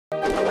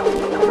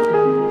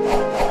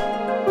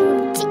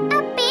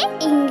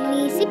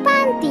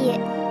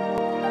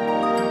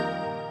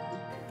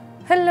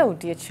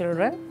dear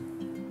children.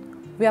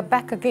 We are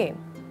back again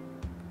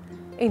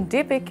in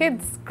DP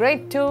Kids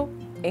Grade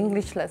 2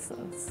 English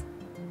lessons.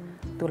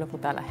 Tula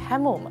putala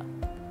හැමෝම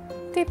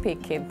DP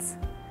Kids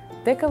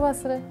දෙක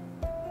වසර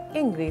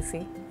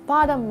ඉංග්‍රීසි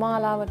පාඩම්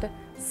මාලාවට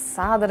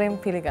සාදරයෙන්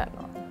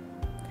පිළිගන්නවා.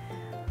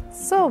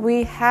 So we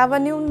have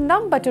a new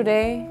number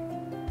today.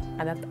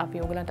 අදත් අපි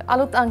ඔයගලන්ට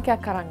අලුත්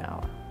අංකයක් අරන්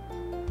ආවා.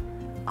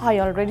 Are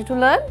you all ready to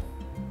learn?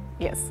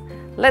 Yes.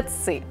 Let's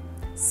see.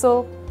 So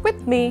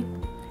with me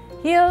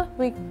here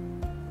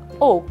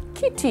oh,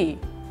 Kitty.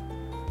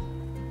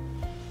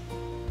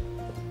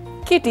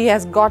 Kitty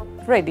has got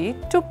ready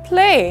to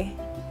play.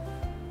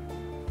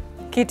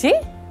 Kitty,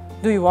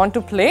 do you want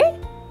to play?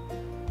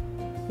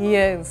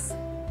 Yes.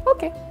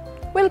 Okay,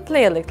 we'll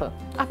play a little.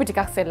 අපි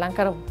ටිකක් සෙල්ලම්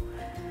කරමු.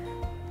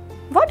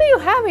 What do you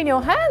have in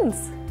your hands?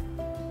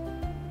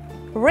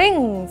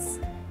 Rings.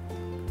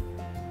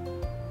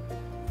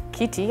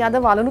 Kitty, අද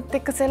වලනුත්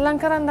එක්ක සෙල්ලම්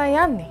කරන්නයි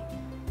යන්නේ.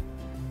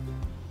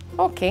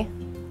 Okay.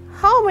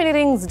 How many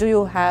rings do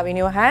you have in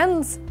your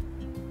hands?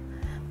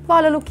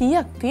 වලලු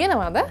කීයක්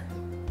තියෙනවද?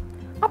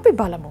 අපි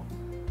බලමු.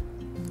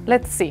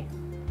 Let's see.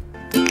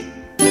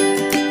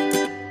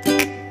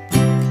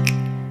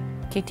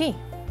 Kitty,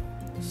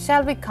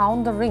 shall we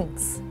count the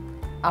rings?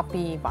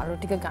 අපි වලලු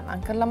ටික ගණන්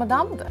කරලම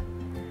දාමුද?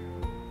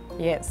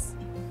 Yes.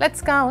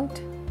 Let's count.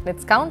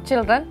 Let's count,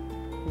 children.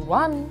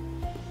 1.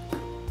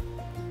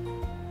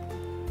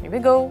 Here we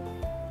go.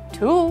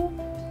 2.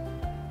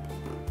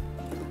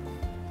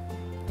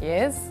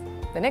 Yes.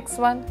 The next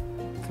one.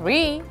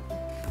 3.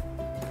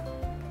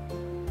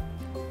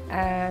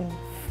 And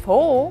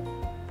 4.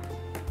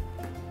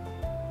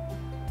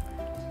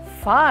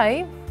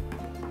 5.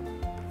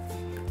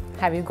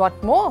 Have you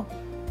got more?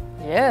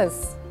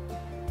 Yes.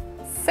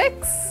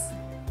 6.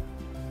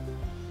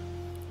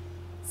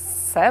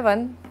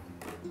 7.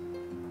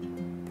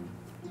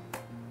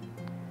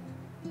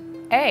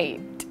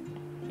 8.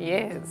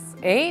 Yes,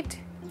 8.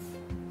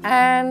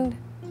 And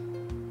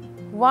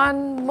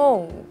one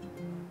more.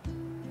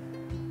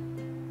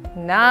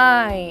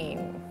 9.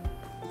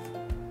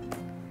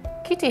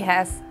 Kitty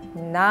has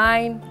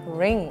 9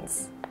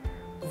 rings.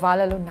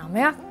 Valalu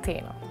namayak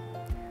තියෙනවා.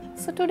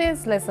 So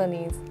today's lesson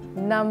is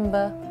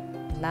number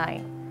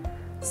 9.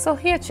 So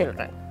here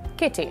children,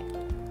 Kitty,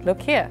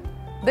 look here.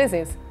 This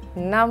is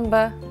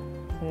number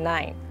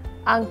 9.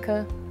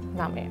 Anka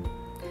 9.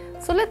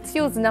 So let's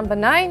use number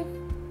 9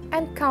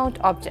 and count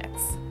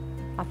objects.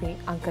 අපි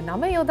අංක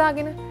 9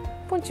 යොදාගෙන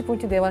පුංචි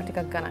පුංචි දේවල්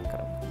ටිකක් ගණන්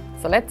කරමු.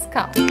 So let's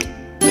count.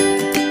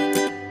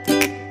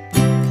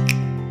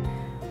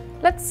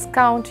 Let's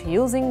count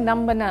using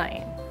number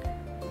 9.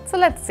 So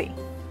let's see.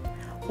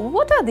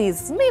 What are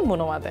these? මේ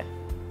මොනවද?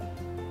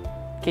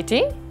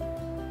 Kitty?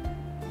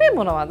 මේ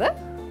මොනවද?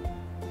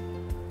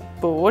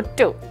 Boat.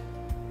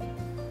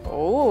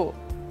 Oh,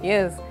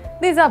 yes.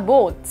 These are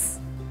boats.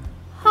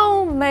 How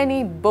many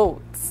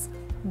boats?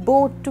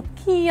 Boat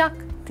කීයක්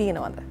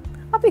තියෙනවද?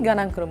 අපි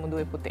ගණන් කරමු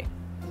දුවේ පුතේ.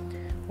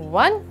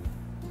 1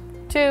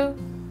 2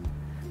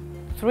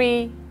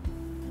 3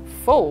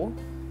 4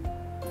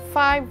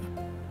 5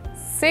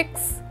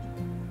 6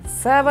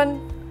 7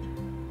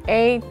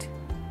 8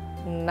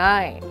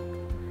 9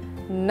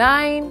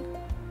 9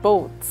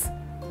 boats.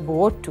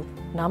 boat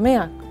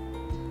 9ක්.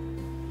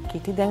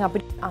 Kitty දැන්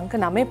අපිට අංක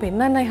 9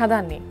 පෙන්නන්නයි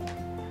හදන්නේ.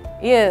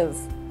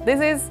 Yes, this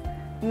is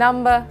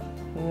number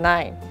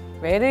 9.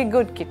 Very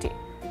good, Kitty.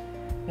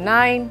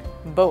 9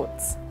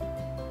 boats.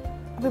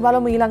 අපි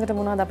බලමු ඊළඟට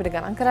මොනවද අපිට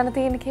ගණන් කරන්න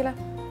තියෙන්නේ කියලා.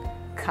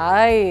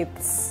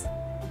 Kites.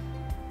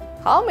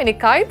 How many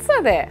kites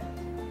are there?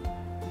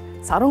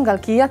 සරුංගල්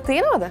කීයක්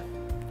තියෙනවද?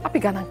 අපි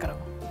ගණන්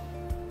කරමු.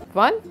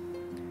 1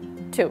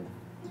 2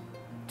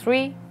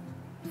 3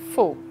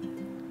 4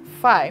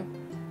 5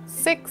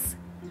 6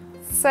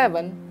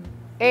 7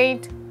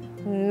 8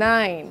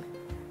 9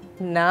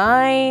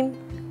 9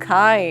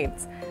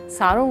 kites.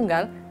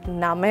 සරුංගල්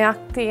 9ක්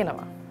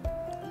තියෙනවා.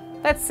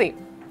 Let's see.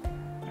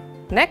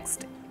 Next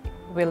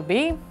will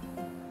be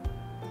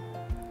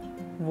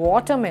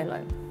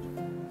watermelon.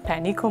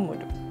 පැණි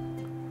කොමුඩු.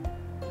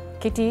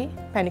 Kitty,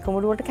 පැණි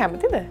කොමුඩු වලට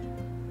කැමතිද?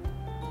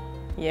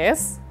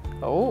 Yes.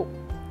 Oh,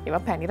 ඒවා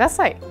පැණි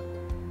රසයි.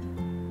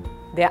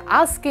 They are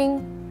asking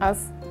us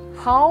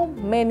how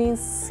many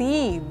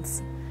seeds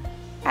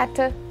at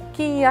a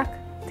කීයක්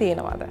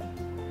තියෙනවද?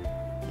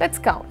 Let's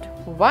count.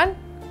 1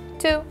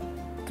 2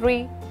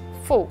 3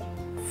 4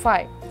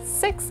 5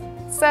 6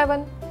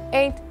 7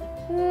 8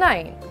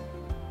 9.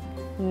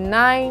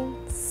 9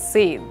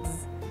 seeds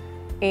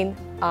in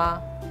our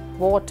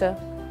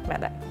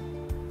watermelon.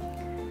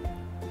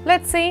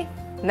 Let's see.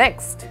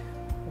 Next,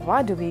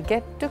 what do we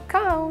get to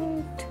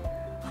count?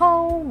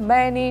 How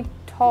many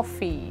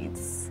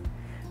toffees?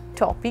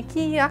 Toffee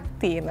කීයක්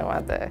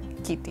තියෙනවද?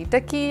 Kittyට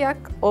කීයක්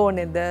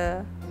ඕනේද?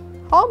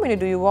 How many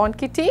do you want,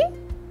 Kitty?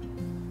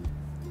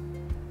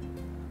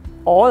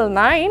 All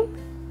 9?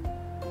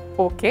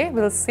 Okay,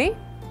 we'll see.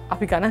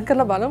 අපි ගණන්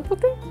කරලා බලමු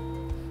පුතේ.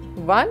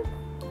 1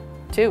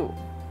 2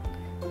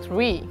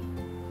 3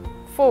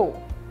 4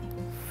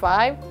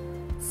 5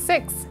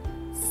 6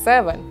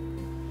 7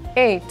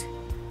 8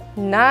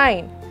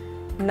 9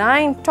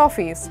 9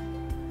 toffees.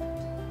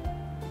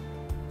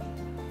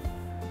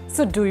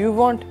 So do you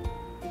want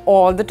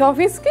all the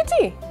toffees,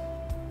 Kitty?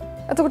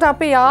 එතකොට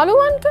අපේ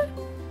යාළුවන්ට?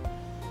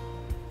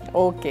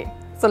 Okay,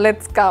 so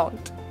let's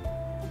count.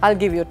 I'll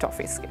give you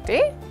toffees, Kitty.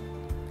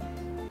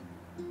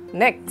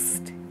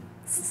 Next,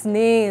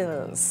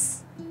 snails.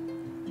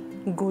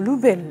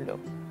 ගොළුබෙල්ලෝ.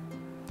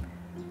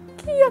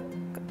 කීයක්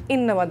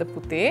ඉන්නවද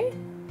පුතේ?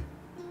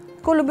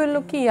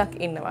 ගොළුබෙල්ලෝ කීයක්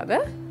ඉන්නවද?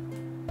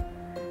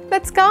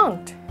 Let's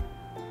count.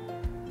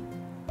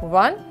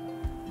 1,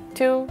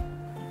 2,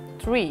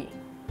 3,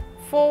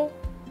 4,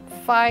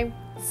 5,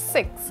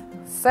 6,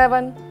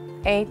 7,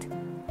 8,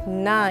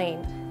 9.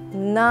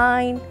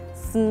 9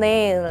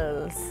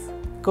 snails.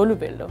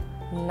 Golubello,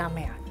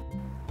 9.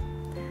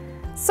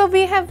 So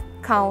we have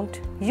count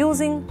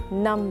using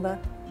number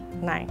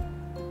 9.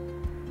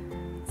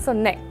 So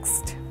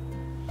next,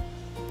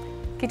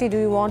 Kitty, do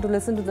you want to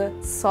listen to the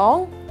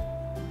song?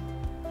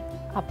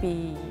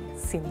 Api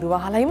Sindhu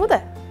ahala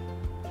imuda?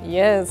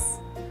 Yes,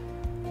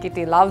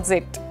 Kitty loves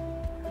it.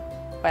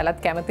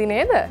 Wayalat kemathi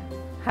neda?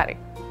 Hari,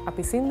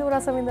 api Sindhu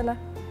rasa vindala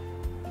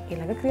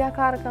ඊළඟ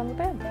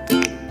ක්‍රියාකාරකමට යන්න.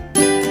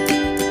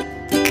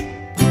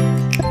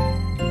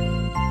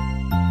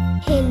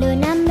 Hello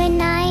number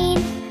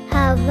 9,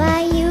 how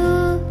are you?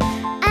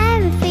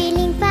 I'm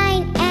feeling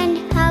fine, and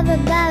how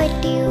about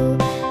you?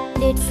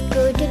 Let's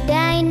go to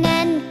dine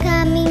and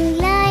come in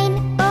line.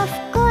 Of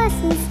course,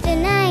 Mr.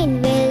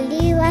 9, well,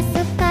 you are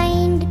so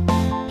kind.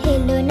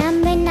 Hello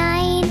number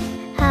 9,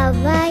 how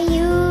are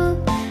you?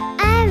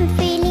 I'm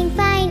feeling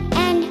fine,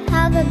 and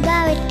how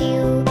about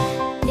you?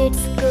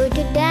 Let's go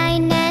to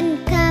dine and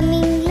come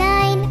in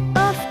line.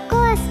 Of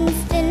course,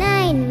 Mr.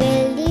 9,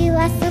 well, you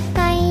are so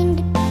kind.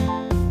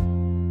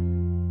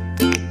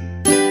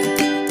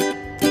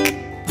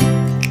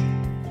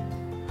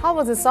 How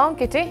was the song,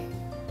 Kitty?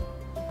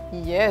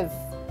 Yes.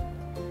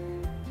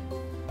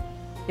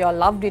 You all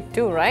loved it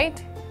too, right?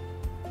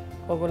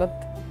 ඔගොල්ලොත්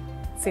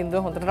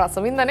සින්දුව හොඳට රස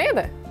වින්දා නේද?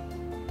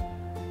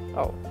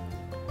 Oh.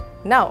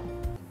 Now,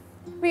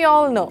 we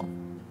all know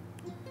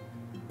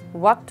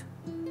what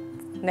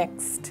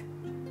next.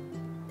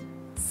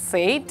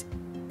 Say it,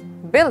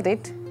 build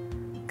it,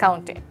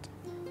 count it.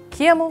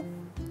 Kiyamu,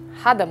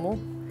 hadamu,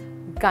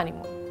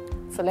 ganimu.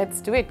 So let's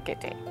do it,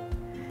 Kitty.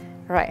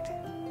 Right.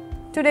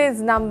 Today's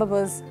number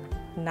was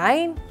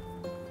 9,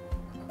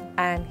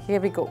 and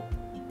here we go.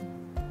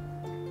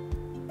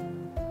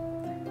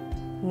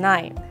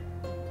 9.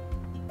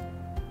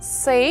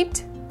 Say it.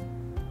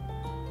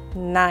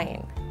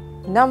 9.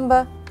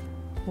 Number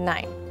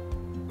 9.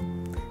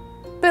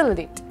 Build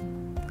it.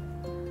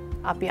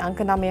 අපි අංක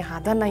 9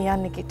 හදන්න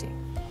යන්නේ කිටි.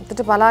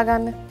 හිතට බලා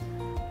ගන්න.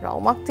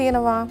 රවුමක්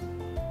තියෙනවා.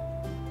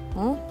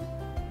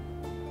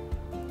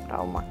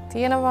 රවුමක්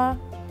තියෙනවා.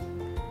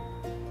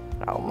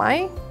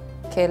 රවුමයි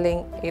කෙලින්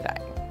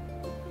ඉරයි.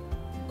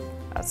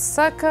 A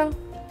circle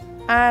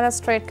and a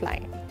straight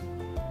line.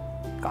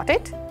 Got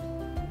it?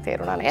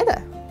 තේරුණා නේද?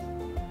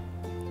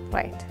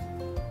 Right.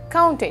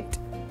 Count it.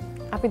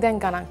 අපි දැන්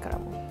ගණන්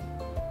කරමු.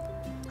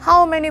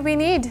 How many we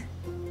need?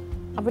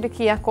 අපිට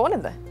කීයක්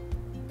ඕනද?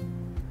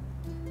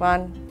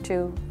 1,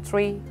 2,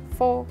 3,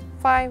 4,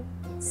 5,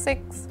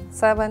 6,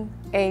 7,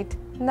 8,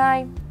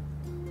 9.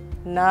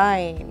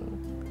 9.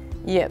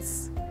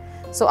 Yes.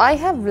 So I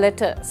have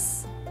letters.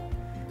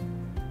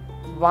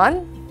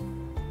 1,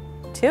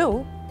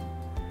 2,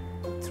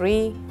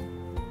 3,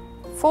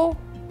 4,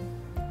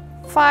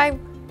 5,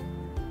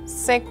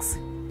 6,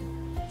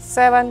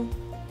 7,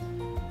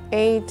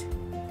 8,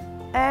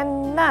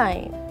 and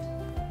 9.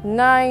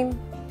 9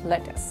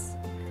 letters.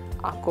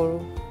 අකුරු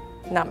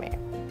 9.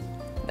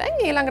 දැන්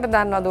ඊළඟට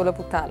දන්නවද ඔයාලා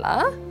පුතාලා?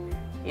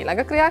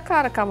 ඊළඟ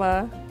ක්‍රියාකාරකම.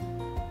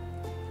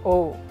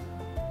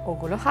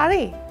 ඔගොල්ලෝ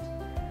හරි.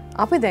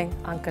 අපි දැන්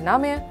අංක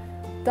 9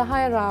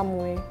 10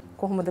 රාමුවේ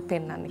කොහොමද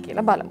පෙන්වන්නේ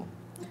කියලා බලමු.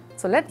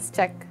 So let's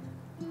check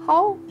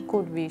how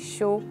could we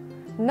show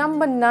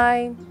number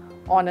 9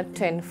 on a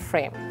 10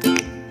 frame.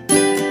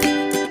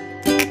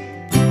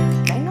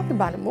 දැන් අපි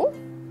බලමු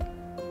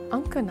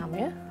අංක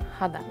 9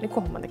 හදන්නේ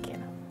කොහොමද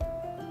කියලා.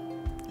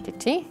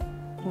 කිටි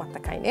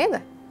මතකයි නේද?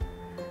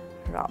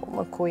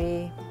 රවුමකුයි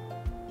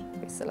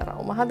ඉස්සෙල්ලා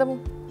රවුම හදමු.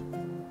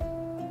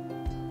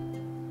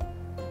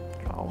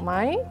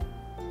 රවුමයි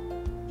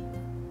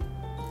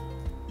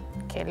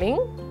කෙලින්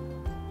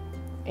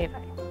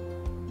ඉරයි.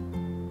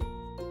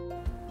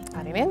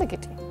 හරි නේද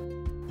කිටි?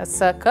 A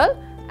circle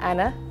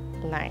and a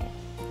line.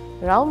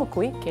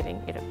 රවුමකුයි කෙලින්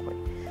ඉරකුයි.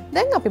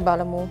 දැන් අපි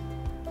බලමු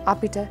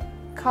අපිට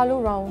කළු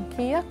රවුම්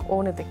කීයක්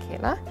ඕනද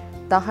කියලා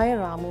 10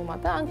 රාමුව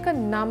මත අංක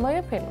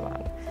 9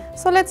 පෙන්වන්න.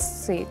 So let's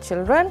see,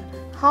 children,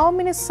 how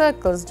many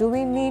circles do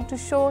we need to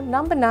show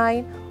number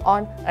 9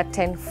 on a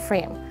 10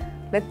 frame?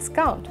 Let's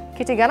count.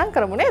 Kitty ගණන්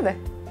කරමු නේද?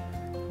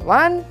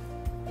 1,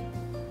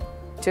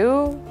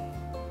 2,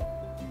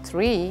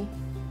 3,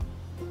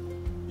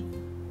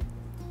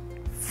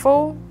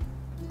 4,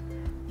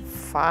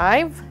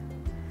 5,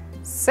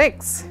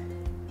 6,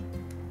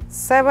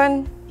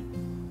 7,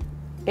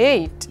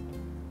 8,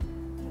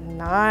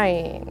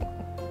 9.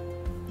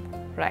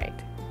 Right.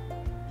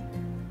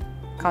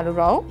 කළු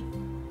රවුම්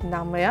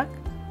 9ක්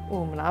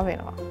උවමනා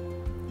වෙනවා.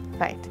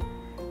 right.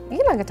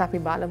 ඊළඟට අපි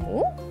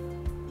බලමු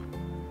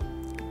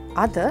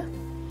අද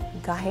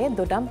ගහේ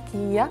දොඩම්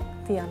කීයක්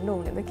තියන්න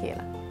ඕනේද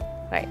කියලා.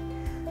 right.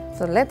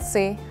 So let's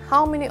say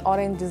how many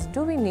oranges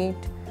do we need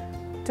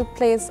to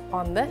place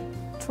on the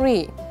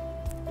tree.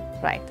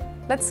 Right.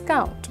 Let's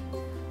count.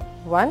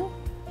 1,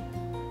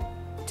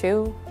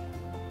 2,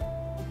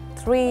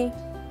 3,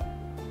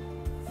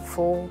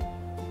 4,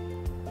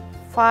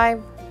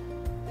 5,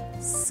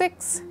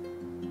 6,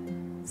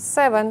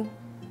 7,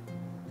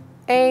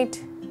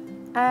 8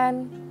 and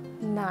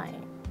 9.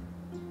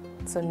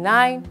 So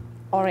 9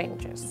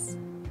 oranges.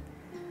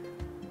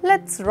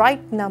 Let's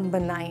write number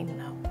 9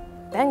 now.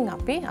 Then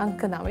අපි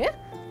අංක 9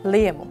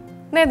 ලියමු.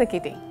 නේද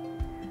කිටි?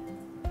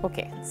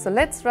 Okay, so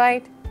let's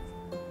write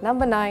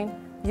number 9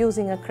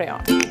 using a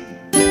crayon.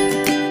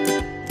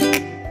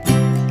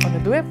 ඔන්න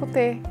දුවේ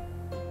පුතේ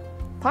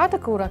පාට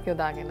කූරක්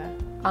යොදාගෙන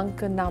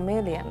අංක 9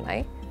 ලියන්නයි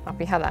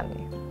අපි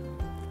හදන්නේ.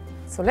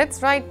 So let's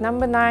write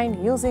number 9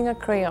 using a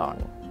crayon.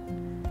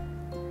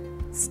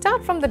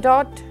 Start from the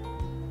dot.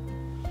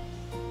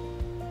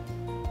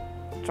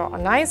 Draw a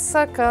nice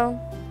circle.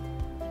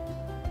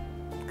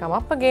 Come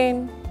up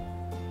again.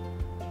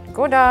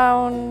 Go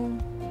down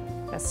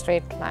a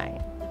straight line.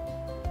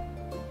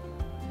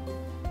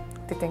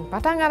 Titing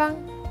patang arang.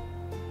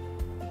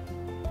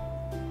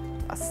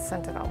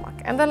 Center raumak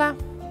endala.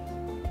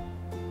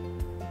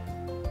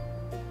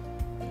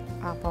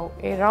 Apaw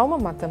e rauma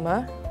matama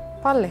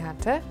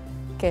pallehata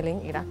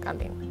keling irak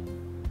andin.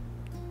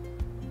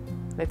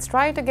 Let's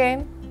try it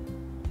again.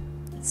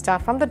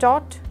 Start from the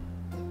dot.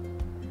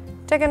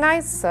 Take a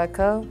nice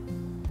circle.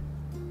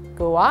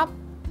 Go up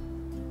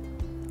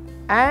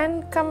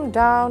and come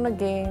down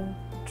again,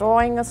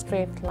 drawing a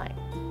straight line.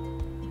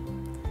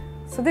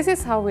 So this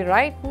is how we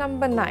write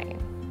number 9.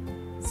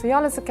 So you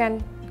all also can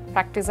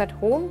practice at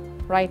home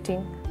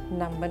writing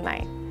number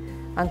 9.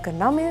 Anka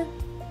 9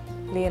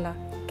 ලියලා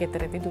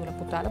ගෙදරදී දුර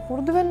පුතාලා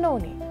පුරුදු වෙන්න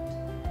ඕනේ.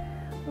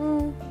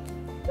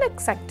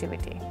 Next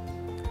activity.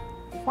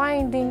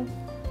 Finding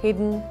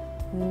hidden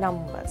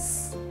numbers.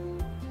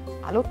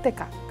 අලුත්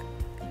එකක්.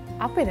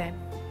 අපි දැන්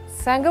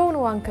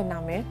සැඟවුණු අංක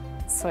 9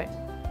 සොයමු.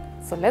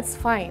 So let's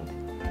find.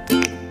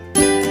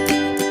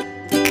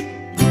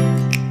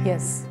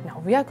 Yes, now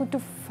we are going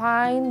to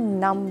find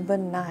number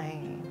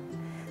 9.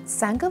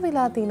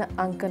 සැඟවිලා තියෙන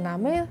අංක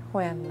 9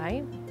 හොයන්නයි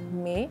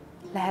මේ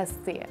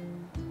ලැහැස්තිය.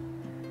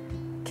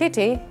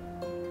 Kitty,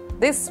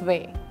 this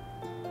way.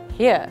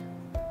 Here.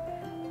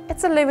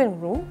 It's a living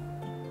room.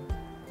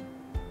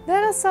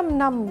 There are some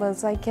numbers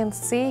I can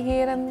see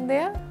here and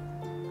there.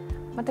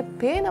 මට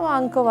පේනවා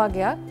අංක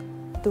වගේක්.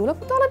 දුල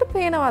පුතාලට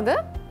පේනවද?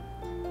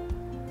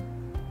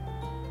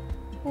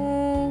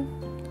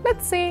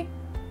 Let's see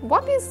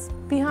what is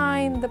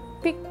behind the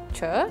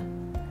picture.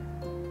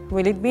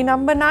 Will it be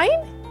number 9?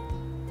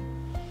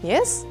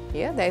 Yes,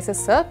 here there is a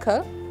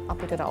circle.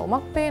 අපිට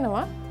රවුමක්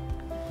පේනවා.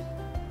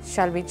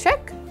 Shall we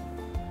check?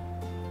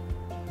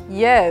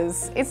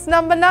 Yes, it's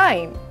number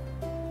 9.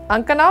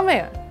 අංක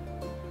 9.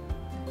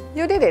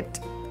 You did it.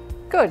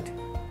 Good.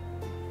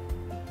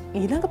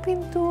 ඊළඟ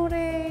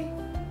පින්තූරේ.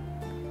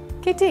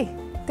 Kitty,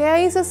 there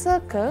is a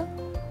circle.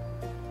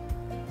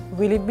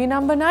 Will it be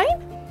number 9?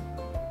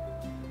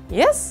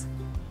 Yes?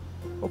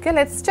 Okay,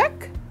 let's check.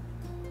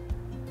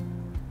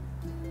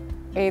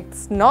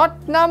 It's not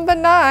number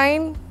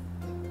 9.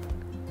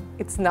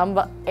 It's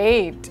number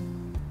 8.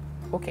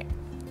 Okay,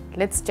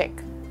 let's check.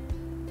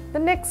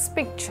 The next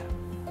picture.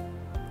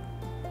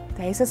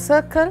 There is a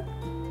circle.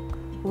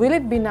 Will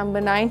it be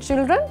number 9,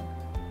 children?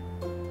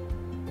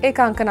 ඒක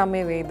අංක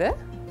 9 වේද?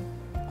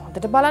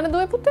 හොඳට බලන්න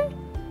දුවේ පුතේ.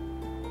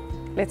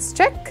 Let's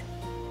check.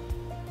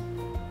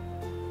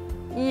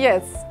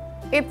 Yes,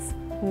 it's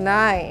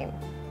 9.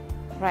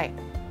 Right.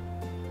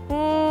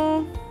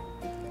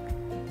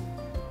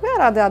 Where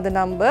are the other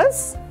numbers?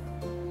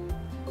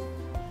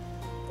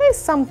 There is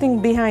something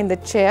behind the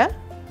chair.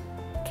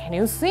 Can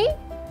you see?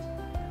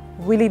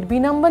 Will it be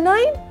number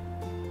 9?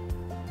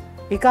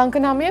 ඒක අංක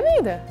 9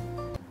 වේද?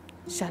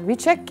 Shall we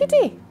check,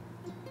 Kitty?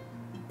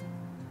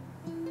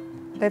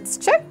 Let's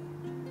check.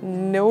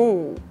 No,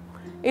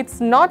 it's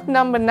not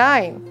number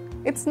 9.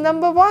 It's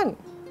number 1.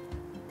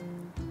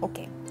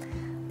 Okay,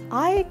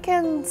 I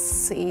can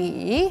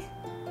see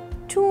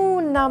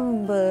 2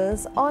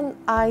 numbers on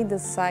either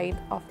side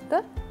of the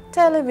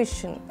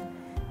television.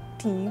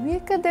 TV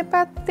එක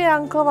දෙපැත්තේ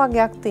අංක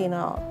වගේක්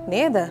තියෙනවා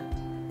නේද?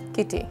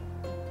 Kitty.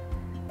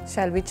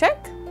 Shall we check?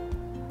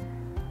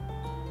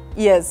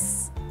 Yes,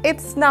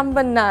 it's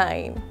number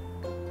 9.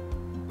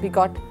 We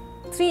got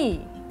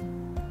 3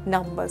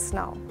 numbers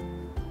now.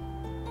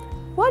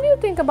 What do you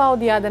think about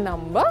the other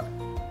number?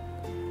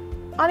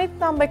 අනිත්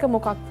number එක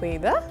මොකක්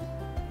වේද?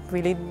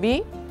 Will it be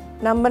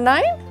number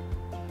 9?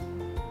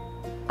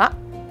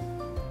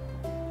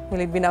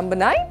 Will it be number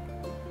 9?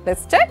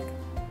 Let's check.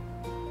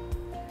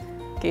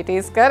 Kitty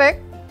is correct.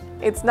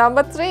 It's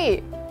number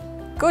 3.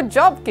 Good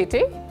job,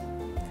 Kitty.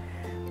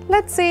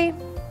 Let's see.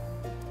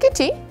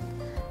 Kitty,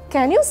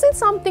 can you see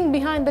something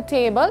behind the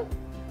table?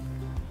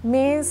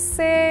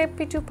 මේසේ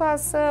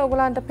පිටුපස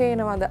ඔයගලන්ට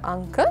පේනවද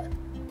අංක?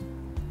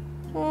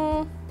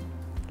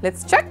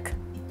 Let's check.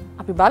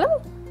 අපි බලමු.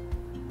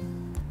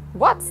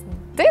 What's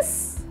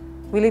this?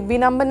 Will it be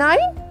number 9?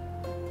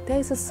 There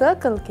is a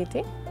circle,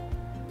 Kitty.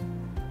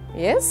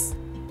 Yes?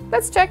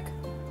 Let's check.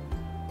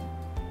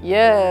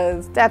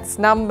 Yes, that's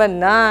number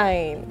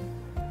 9.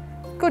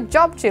 Good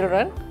job,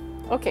 children.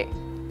 Okay,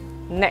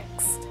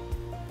 next.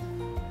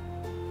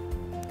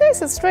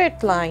 There's a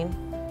straight line.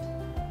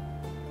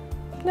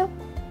 No,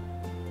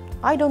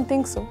 I don't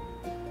think so.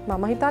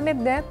 මම හිතන්නේ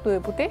දැන් දුවේ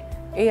පුතේ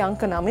ඒ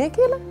අංක 9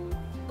 කියලා.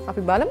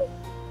 අපි බලමු.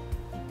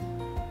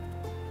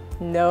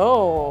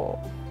 No,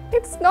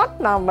 it's not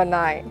number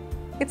 9.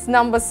 It's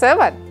number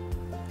 7.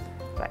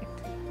 Right.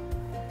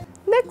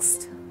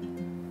 Next.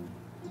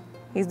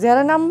 Is there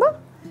a number?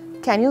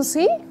 Can you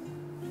see?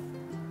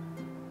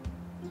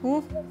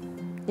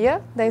 Yeah,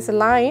 there is a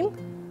line.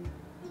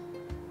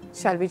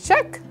 Shall we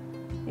check?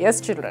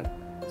 Yes, children.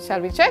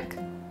 Shall we check?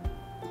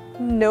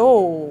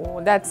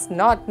 No, that's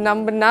not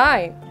number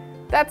 9.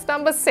 That's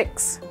number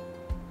 6.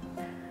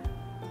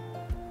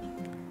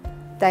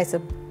 There's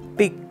a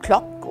big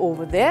clock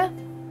over there.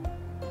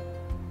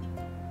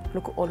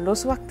 Look,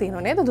 ඔල්ලෝසුවක්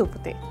තියෙනවා නේද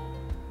දුපුතේ?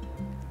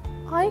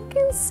 I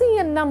can see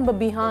a number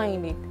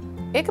behind it.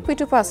 ඒක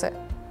පිටුපස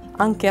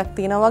අංකයක්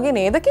තියෙනවා වගේ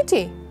නේද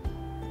කිටි?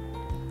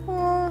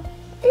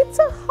 It's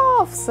a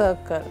half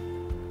circle.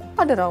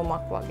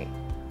 අඩරවුමක් වගේ.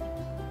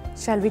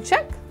 Shall we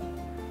check?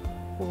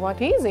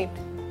 What is it?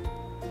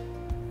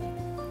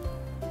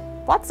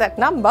 What's that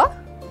number?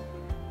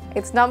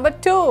 It's number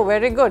 2.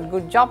 Very good.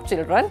 Good job,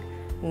 children.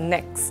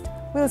 Next,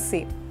 we'll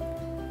see.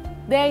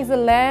 There is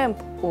a lamp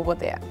over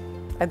there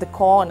at the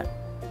corner.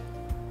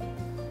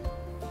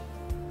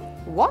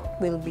 What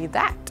will be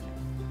that?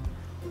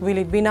 Will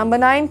it be number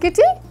 9,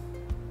 Kitty?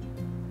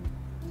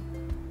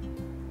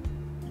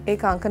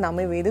 ඒක අංක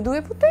 9 වේද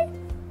දුවේ පුතේ?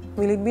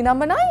 Will it be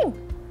number 9?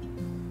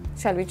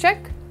 Shall we check?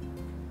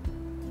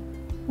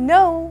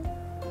 No.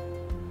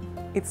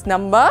 It's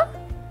number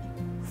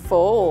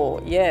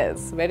 4.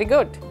 Yes, very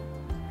good.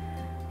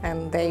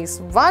 And there is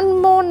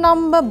one more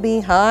number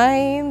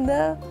behind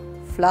the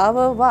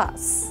flower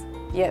vase.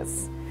 Yes.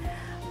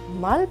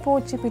 මල්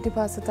පෝච්චි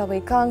පිටිපස්ස තව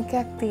එක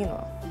අංකයක්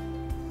තියෙනවා.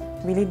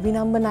 Will it be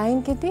number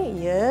 9, Kitty?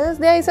 Yes,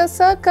 there is a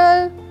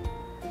circle.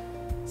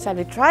 Shall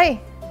we try?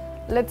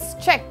 Let's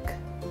check.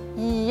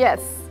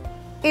 Yes,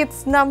 it's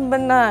number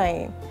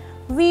 9.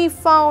 We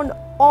found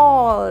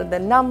all the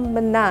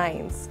number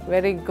 9s.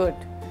 Very good.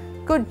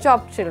 Good job,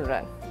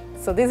 children.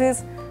 So this is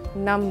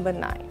number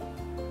 9.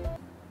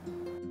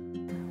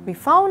 We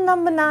found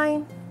number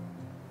 9.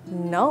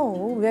 Now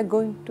we are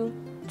going to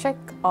check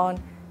on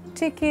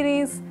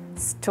Tikiri's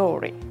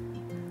story.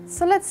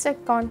 So let's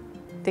check on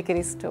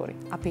Tikiri's story.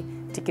 අපි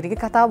ටිකිරිගේ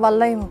කතාව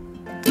බලලා ඉමු.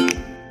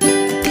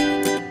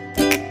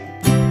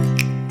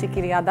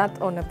 ටිකිරි අදත්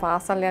ඔන්න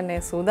පාසල් යන්නේ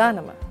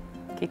සූදානම.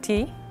 කිටි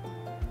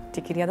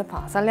ටිකිරි අද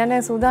පාසල් යන්නේ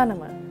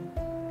සූදානම.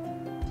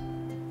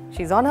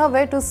 She's on her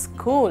way to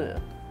school.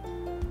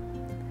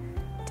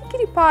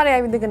 ටිකිරි පාරේ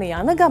ඇවිදගෙන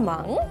යන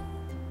ගමන්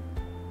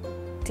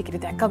ටිකිරි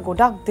දැක්ක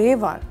ගොඩක්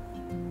දේවල්.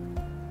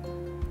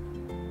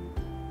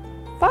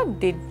 What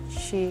did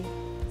she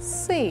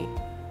see?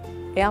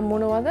 එයා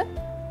මොනවද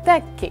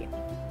දැක්කේ?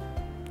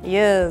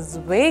 Yes,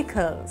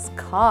 vehicles,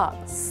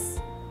 cars.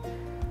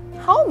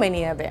 How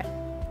many are there?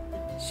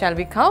 Shall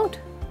we count?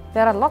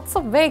 There are lots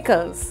of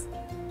vehicles.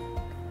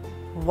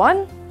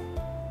 1,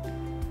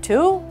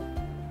 2,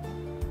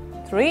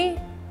 3,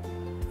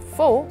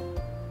 4,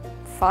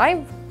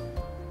 5,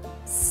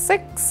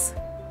 6,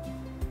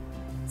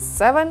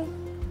 7,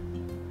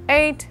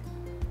 8,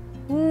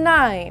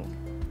 9.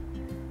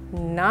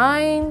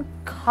 9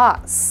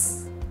 cars.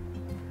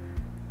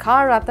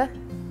 Car rata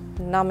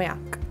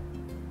namayak.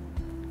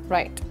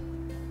 Right.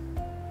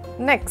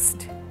 Next.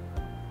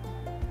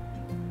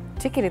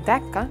 Tikiri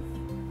dakka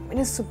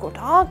මිනිස්සු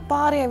ගොඩාක්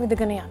පාරේ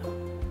ඇවිදගෙන යනවා.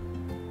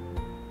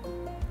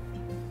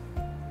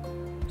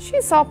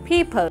 She saw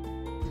people.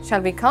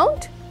 Shall we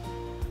count?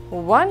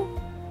 1,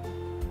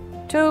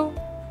 2,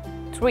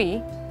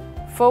 3,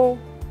 4,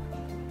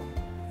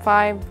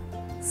 5,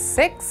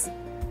 6,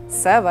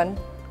 7,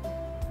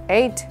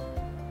 8,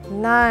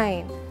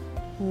 9.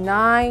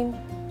 9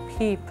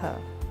 people.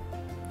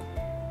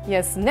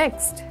 Yes,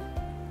 next,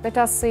 let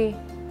us see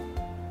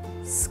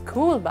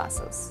school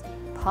buses.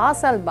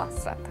 Parcel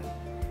bus rata.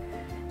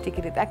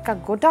 ටිකිරි දැක්ක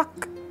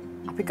ගොඩක්.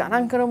 අපි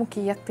ගණන් කරමු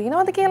කීයක්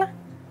තියෙනවද කියලා.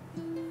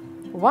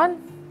 1,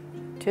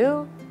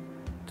 2,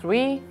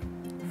 3,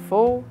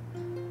 4,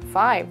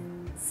 5,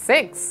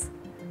 6,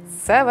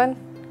 7,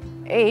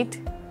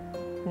 8,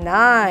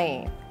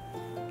 9.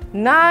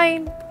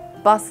 9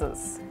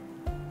 buses.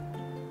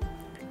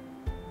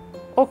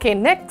 Okay,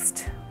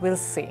 next we'll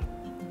see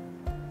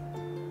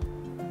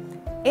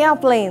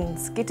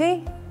airplanes, Kitty.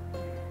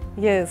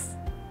 Yes,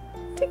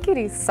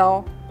 Tikiri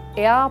saw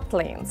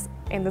airplanes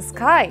in the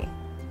sky.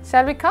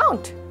 Shall we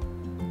count?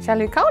 Shall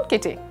we count,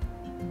 Kitty?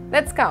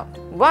 Let's count.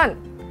 1,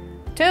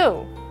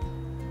 2,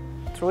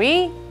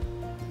 3,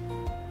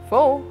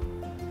 4,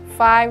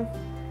 5,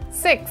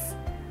 6,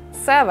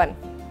 7,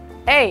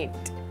 8,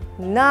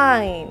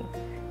 9,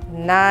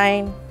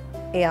 9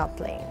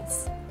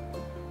 airplanes.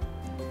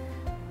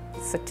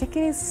 So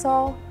Tikini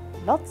saw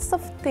lots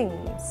of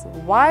things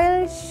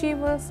while she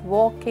was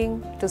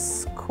walking to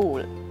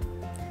school.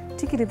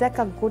 Tikini දැක්ක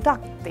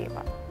ගොඩක්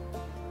දේවල්.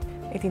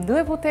 ඉතින්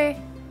දුවේ පුතේ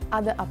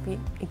අද අපි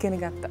ඉගෙන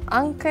ගත්ත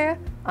අංකය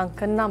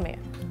අංක 9.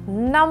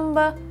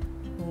 Number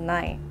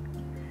 9.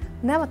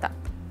 නැවතත්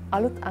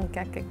අලුත්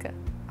අංකයක් එක්ක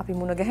අපි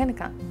මුණ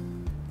ගැහෙනකම්.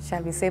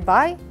 Shall we say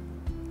bye?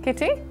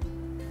 Kitty?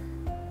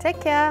 Take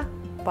care.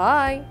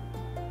 Bye.